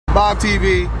Mobb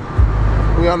TV.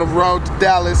 We on the road to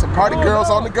Dallas and party girls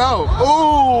on the go.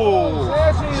 Ooh,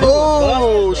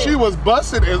 ooh, she was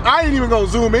busted. I ain't even gonna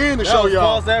zoom in to show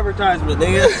y'all. False advertisement,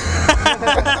 nigga.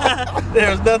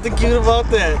 There's nothing cute about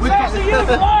that. We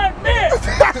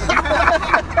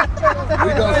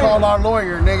gonna call our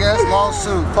lawyer, nigga. That's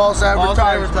lawsuit. False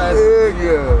advertisement.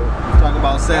 Yeah. Talk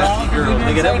about sassy girls.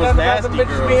 Nigga, that was nasty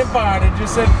girls. Being fine. It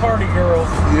just said party girls.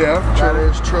 Yeah, that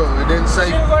is true. It didn't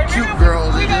say cute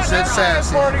girls. It just said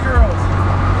sassy. Party girls.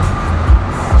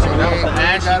 So that was the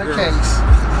got a case.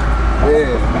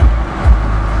 Yeah.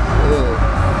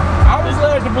 I was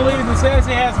led to believe that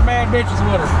Sassy has some mad bitches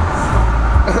with her.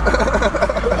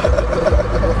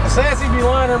 Sassy be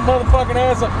lying her motherfucking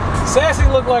ass up. Sassy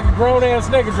looked like a grown ass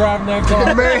nigga driving that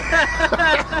car. Man.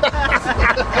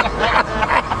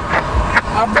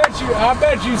 I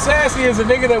bet you Sassy is a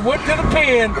nigga that went to the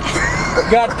pen,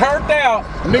 got turned out.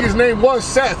 Nigga's name was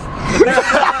Seth.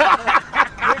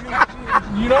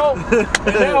 You know?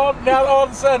 And now all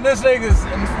of a sudden this nigga's,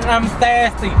 I'm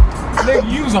Sassy. Nigga,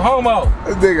 you's a homo.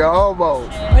 This nigga homo.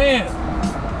 Man.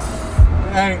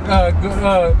 Hey,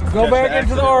 go back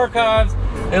into the archives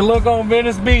and look on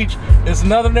Venice Beach. It's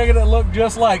another nigga that looked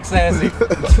just like Sassy.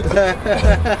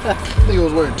 Nigga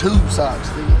was wearing tube socks.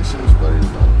 Nigga, that shit was funny.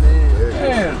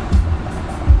 Man.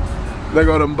 They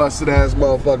go them busted ass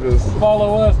motherfuckers.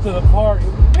 Follow us to the party.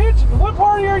 Bitch, what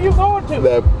party are you going to?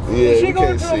 That, yeah, is she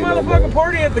going to a motherfucking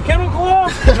party at the Kennel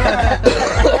Club?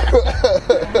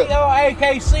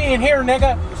 AKC in here,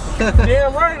 nigga.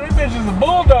 Damn right, this bitch is a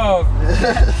bulldog.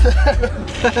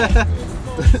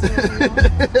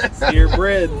 Your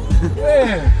bread.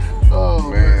 Man. Oh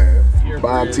man.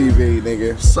 Mobb TV,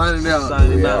 nigga. Signing out.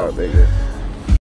 Signing out. Nigga.